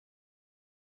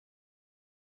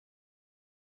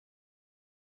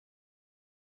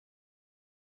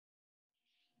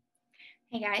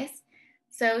Hey guys,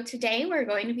 so today we're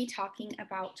going to be talking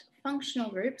about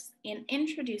functional groups and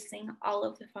introducing all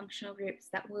of the functional groups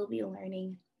that we'll be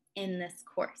learning in this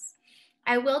course.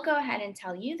 I will go ahead and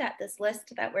tell you that this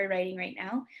list that we're writing right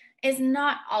now is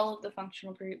not all of the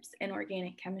functional groups in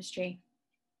organic chemistry,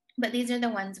 but these are the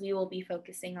ones we will be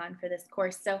focusing on for this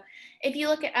course. So if you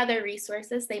look at other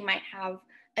resources, they might have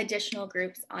additional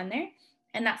groups on there,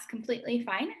 and that's completely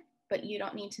fine, but you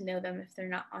don't need to know them if they're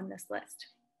not on this list.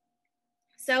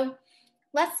 So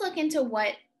let's look into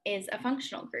what is a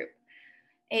functional group.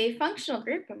 A functional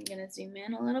group, I'm going to zoom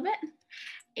in a little bit.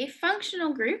 A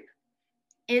functional group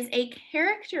is a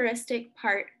characteristic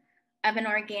part of an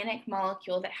organic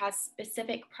molecule that has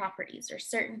specific properties or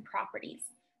certain properties.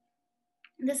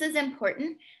 This is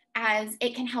important as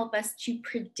it can help us to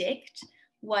predict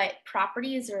what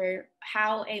properties or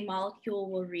how a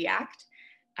molecule will react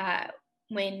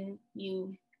when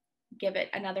you give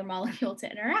it another molecule to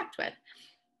interact with.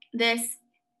 This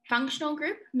functional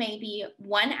group may be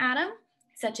one atom,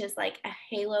 such as like a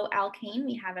haloalkane.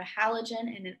 We have a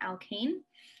halogen and an alkane,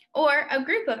 or a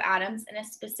group of atoms in a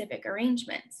specific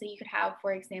arrangement. So you could have,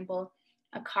 for example,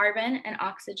 a carbon, an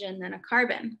oxygen, then a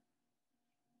carbon.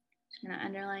 I'm going to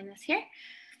underline this here.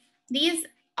 These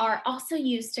are also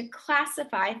used to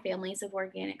classify families of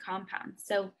organic compounds.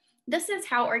 So this is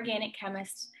how organic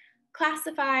chemists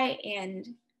classify and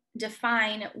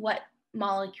define what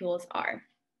molecules are.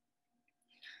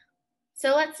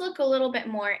 So let's look a little bit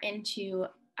more into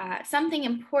something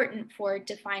important for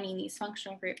defining these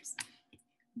functional groups,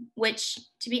 which,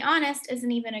 to be honest,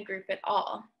 isn't even a group at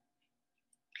all.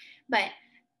 But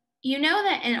you know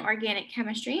that in organic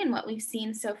chemistry, and what we've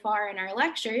seen so far in our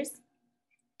lectures,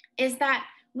 is that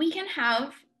we can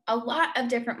have a lot of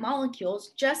different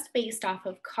molecules just based off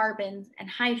of carbons and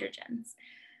hydrogens.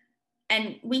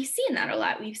 And we've seen that a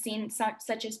lot. We've seen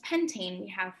such as pentane.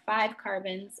 We have 5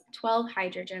 carbons, 12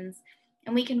 hydrogens,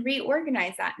 and we can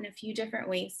reorganize that in a few different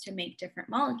ways to make different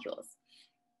molecules.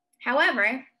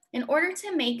 However, in order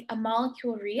to make a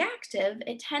molecule reactive,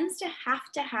 it tends to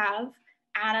have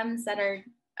atoms that are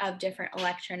of different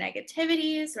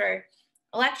electronegativities or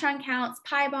electron counts,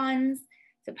 pi bonds.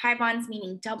 So pi bonds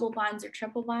meaning double bonds or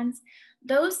triple bonds.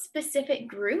 Those specific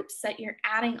groups that you're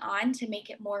adding on to make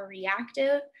it more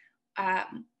reactive,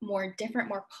 more different,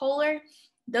 more polar,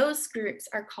 those groups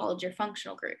are called your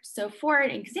functional groups. So for an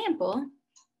example,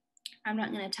 I'm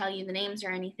not going to tell you the names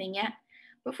or anything yet,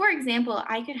 but for example,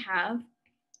 I could have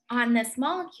on this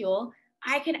molecule,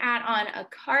 I could add on a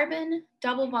carbon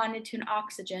double bonded to an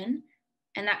oxygen,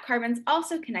 and that carbon's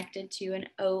also connected to an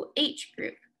OH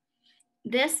group.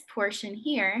 This portion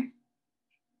here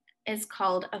is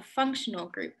called a functional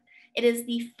group. It is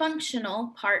the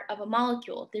functional part of a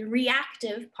molecule, the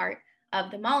reactive part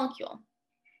of the molecule.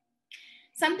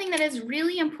 Something that is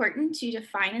really important to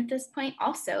define at this point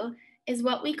also is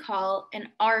what we call an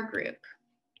R group.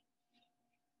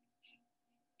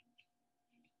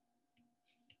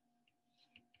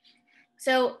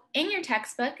 So in your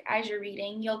textbook, as you're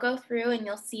reading, you'll go through and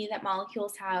you'll see that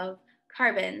molecules have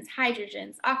carbons,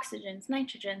 hydrogens, oxygens,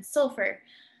 nitrogens, sulfur.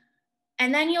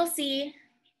 And then you'll see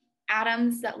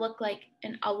atoms that look like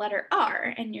a letter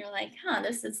R, and you're like,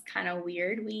 this is kind of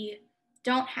weird. We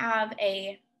don't have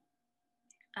a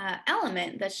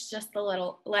element that's just the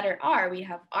little letter R. We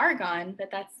have argon, but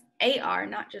that's AR,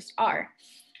 not just R.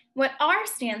 What R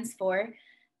stands for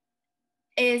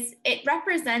is it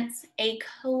represents a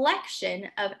collection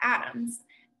of atoms,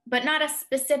 but not a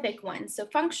specific one. So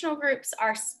functional groups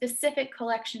are specific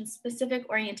collections, specific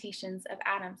orientations of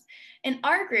atoms. An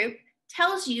R group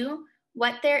tells you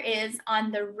what there is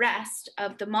on the rest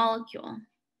of the molecule.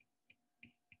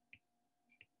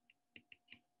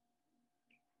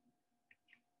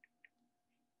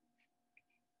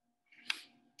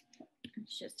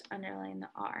 Let's just underline the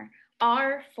R.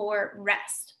 R for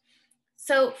rest.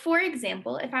 So for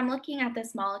example, if I'm looking at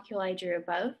this molecule I drew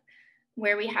above,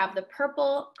 where we have the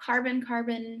purple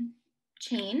carbon-carbon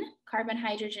chain,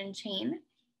 carbon-hydrogen chain,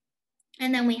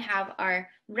 and then we have our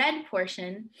red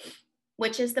portion,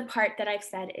 which is the part that I've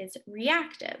said is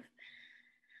reactive.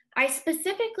 I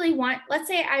specifically want, let's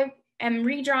say I am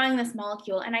redrawing this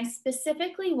molecule and I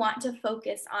specifically want to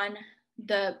focus on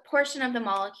the portion of the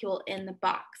molecule in the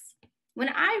box. When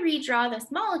I redraw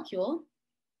this molecule,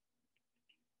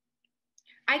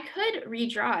 I could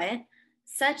redraw it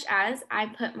such as I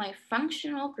put my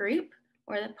functional group,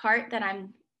 or the part that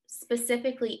I'm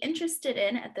specifically interested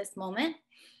in at this moment,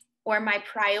 or my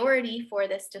priority for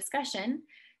this discussion,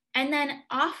 and then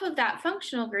off of that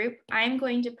functional group, I'm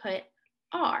going to put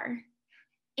R.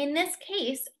 in this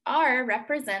case, R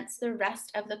represents the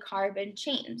rest of the carbon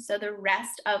chain, so the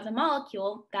rest of the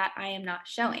molecule that I am not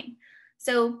showing.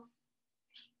 So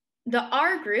the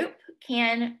R group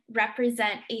can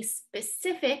represent a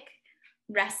specific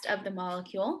rest of the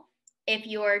molecule if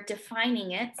you're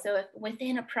defining it. So if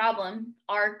within a problem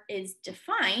R is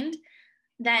defined,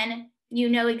 then you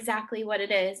know exactly what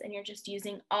it is and you're just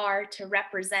using R to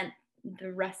represent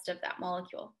the rest of that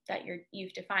molecule that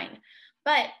you've defined.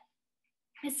 But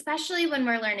especially when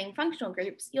we're learning functional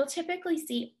groups, you'll typically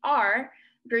see R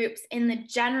groups in the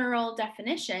general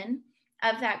definition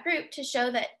of that group to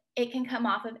show that it can come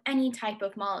off of any type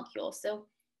of molecule. So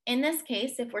in this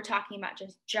case, if we're talking about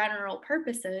just general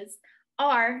purposes,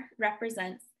 R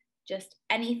represents just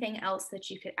anything else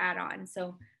that you could add on.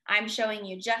 So I'm showing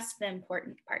you just the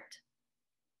important part.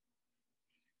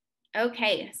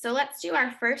 Okay, so let's do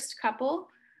our first couple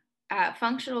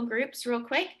functional groups real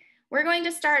quick. We're going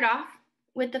to start off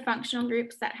with the functional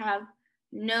groups that have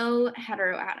no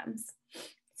heteroatoms.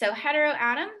 So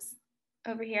heteroatoms,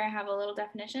 over here I have a little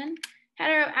definition.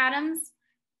 Heteroatoms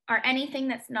are anything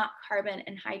that's not carbon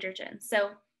and hydrogen.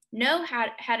 So no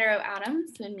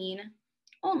heteroatoms would mean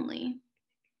only,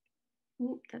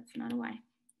 ooh, that's not a Y,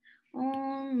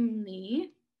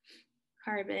 only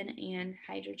carbon and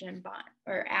hydrogen bond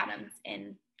or atoms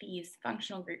in these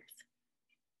functional groups.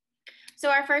 So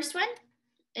our first one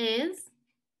is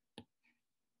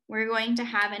we're going to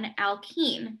have an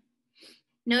alkene.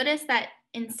 Notice that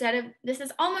instead of, this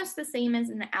is almost the same as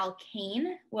an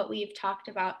alkane, what we've talked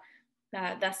about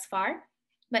thus far,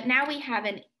 but now we have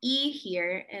an E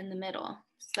here in the middle.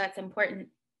 So that's important.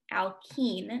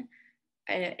 Alkene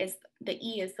is the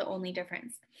E is the only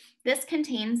difference. This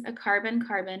contains a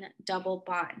carbon-carbon double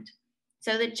bond.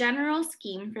 So the general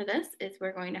scheme for this is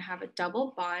we're going to have a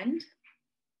double bond.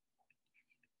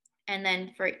 And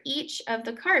then for each of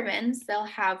the carbons, they'll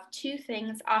have two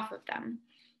things off of them.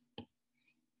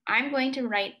 I'm going to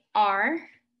write R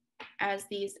as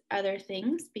these other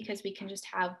things because we can just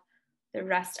have the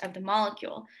rest of the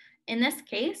molecule. In this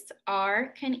case,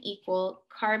 R can equal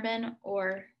carbon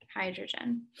or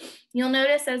hydrogen. You'll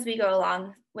notice as we go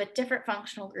along with different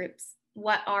functional groups,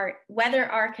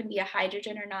 whether R can be a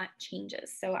hydrogen or not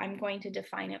changes. So I'm going to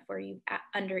define it for you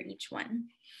under each one.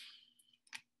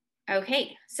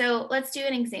 Okay, so let's do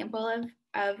an example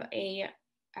of a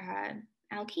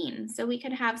alkene. So we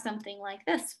could have something like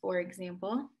this, for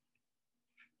example.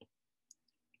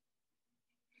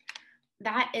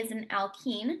 That is an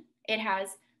alkene. It has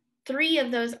 3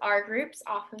 of those R groups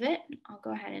off of it. I'll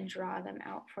go ahead and draw them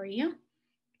out for you.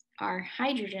 Are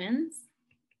hydrogens.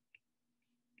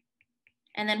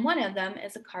 And then one of them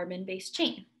is a carbon-based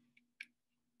chain.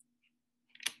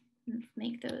 Let's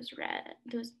make those red,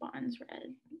 those bonds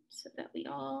red, so that we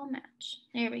all match.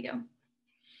 There we go.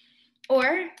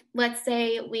 Or let's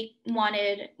say we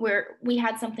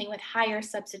had something with higher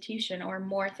substitution or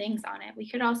more things on it. We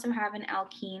could also have an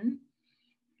alkene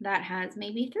that has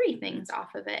maybe 3 things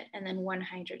off of it and then 1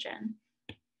 hydrogen.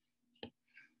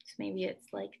 So maybe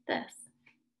it's like this.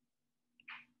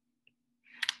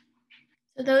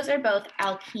 So those are both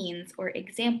alkenes or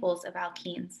examples of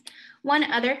alkenes. One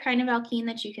other kind of alkene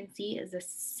that you can see is a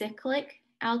cyclic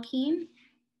alkene,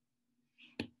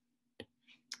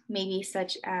 maybe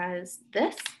such as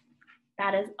this.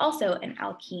 That is also an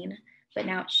alkene, but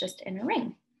now it's just in a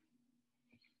ring.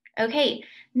 Okay,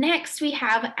 next we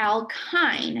have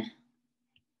alkyne.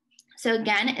 So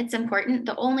again, it's important.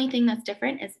 The only thing that's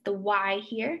different is the Y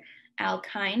here,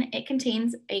 alkyne. It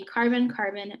contains a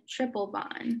carbon-carbon triple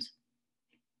bond.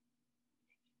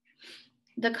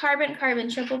 The carbon-carbon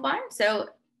triple bond, so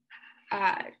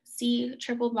C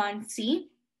triple bond C,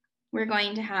 we're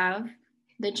going to have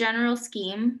the general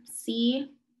scheme, C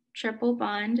triple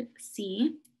bond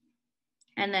C,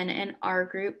 and then an R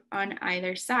group on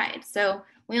either side. So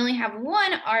we only have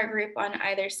 1 R group on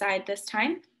either side this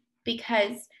time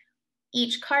because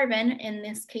each carbon in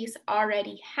this case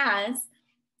already has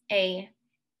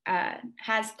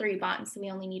has 3 bonds, so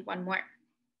we only need 1 more.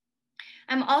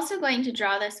 I'm also going to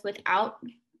draw this without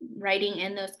writing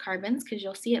in those carbons because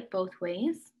you'll see it both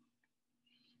ways.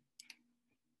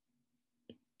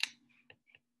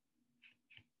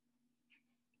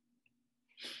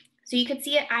 So you could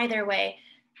see it either way.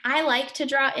 I like to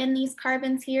draw in these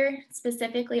carbons here,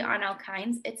 specifically on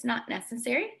alkynes. It's not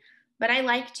necessary, but I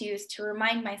like to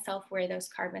remind myself where those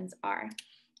carbons are.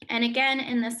 And again,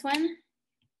 in this one,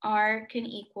 R can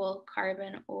equal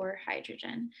carbon or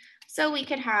hydrogen. So we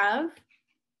could have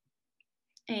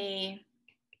I'm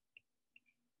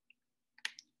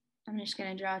just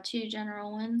going to draw 2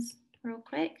 general ones real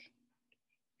quick.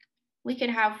 We could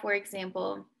have, for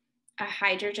example, a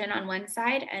hydrogen on one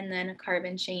side and then a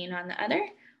carbon chain on the other,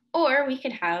 or we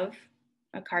could have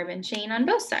a carbon chain on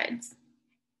both sides.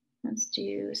 Let's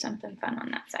do something fun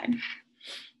on that side.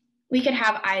 We could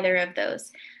have either of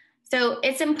those. So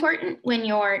it's important when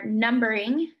you're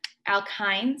numbering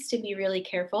alkynes to be really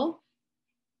careful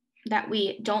that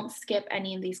we don't skip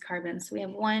any of these carbons. So we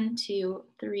have 1, 2,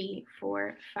 3,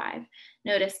 4, 5.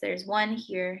 Notice there's one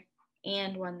here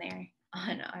and one there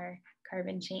on our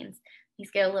carbon chains.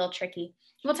 These get a little tricky.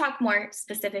 We'll talk more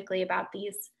specifically about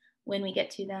these when we get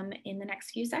to them in the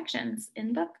next few sections in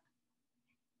the book.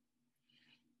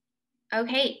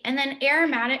 Okay, and then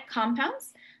aromatic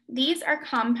compounds. These are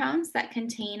compounds that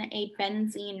contain a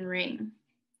benzene ring.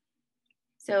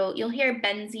 So you'll hear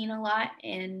benzene a lot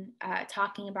in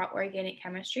talking about organic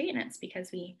chemistry, and it's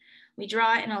because we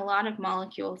draw it in a lot of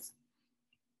molecules.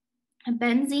 A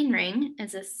benzene ring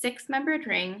is a 6-membered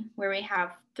ring where we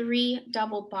have 3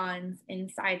 double bonds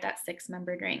inside that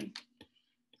 6-membered ring.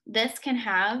 This can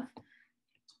have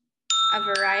a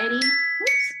variety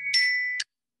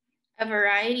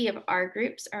of R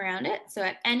groups around it. So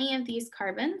at any of these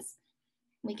carbons,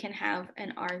 we can have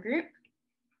an R group.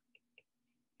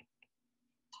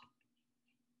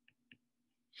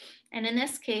 And in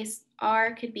this case,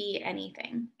 R could be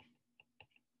anything.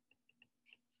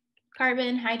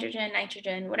 Carbon, hydrogen,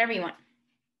 nitrogen, whatever you want.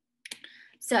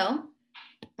 So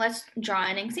let's draw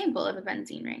an example of a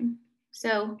benzene ring.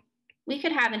 So we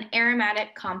could have an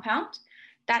aromatic compound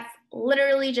that's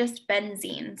literally just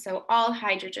benzene, so all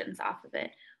hydrogens off of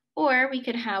it. Or we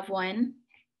could have one,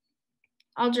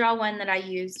 I'll draw one that I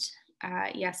used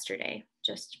yesterday,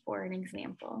 just for an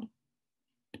example.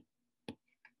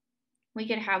 We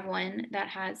could have one that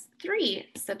has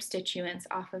 3 substituents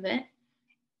off of it.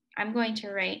 I'm going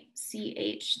to write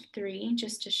CH3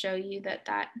 just to show you that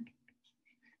that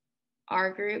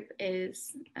R group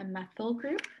is a methyl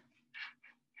group.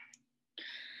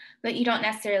 But you don't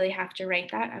necessarily have to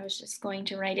write that. I was just going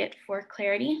to write it for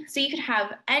clarity. So you could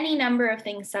have any number of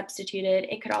things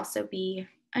substituted. It could also be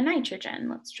a nitrogen.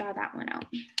 Let's draw that one out.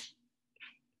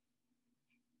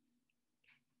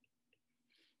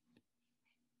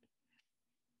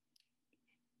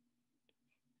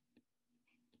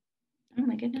 Oh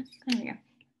my goodness, there we go.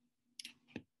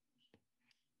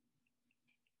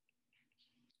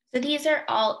 So these are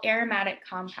all aromatic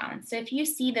compounds. So if you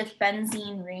see this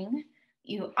benzene ring,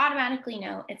 you automatically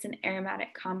know it's an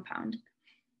aromatic compound.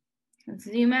 Let's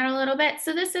zoom out a little bit.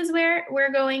 So this is where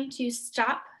we're going to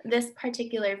stop this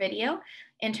particular video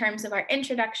in terms of our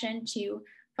introduction to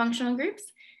functional groups,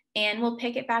 and we'll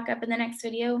pick it back up in the next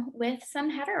video with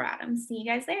some heteroatoms. See you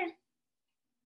guys there.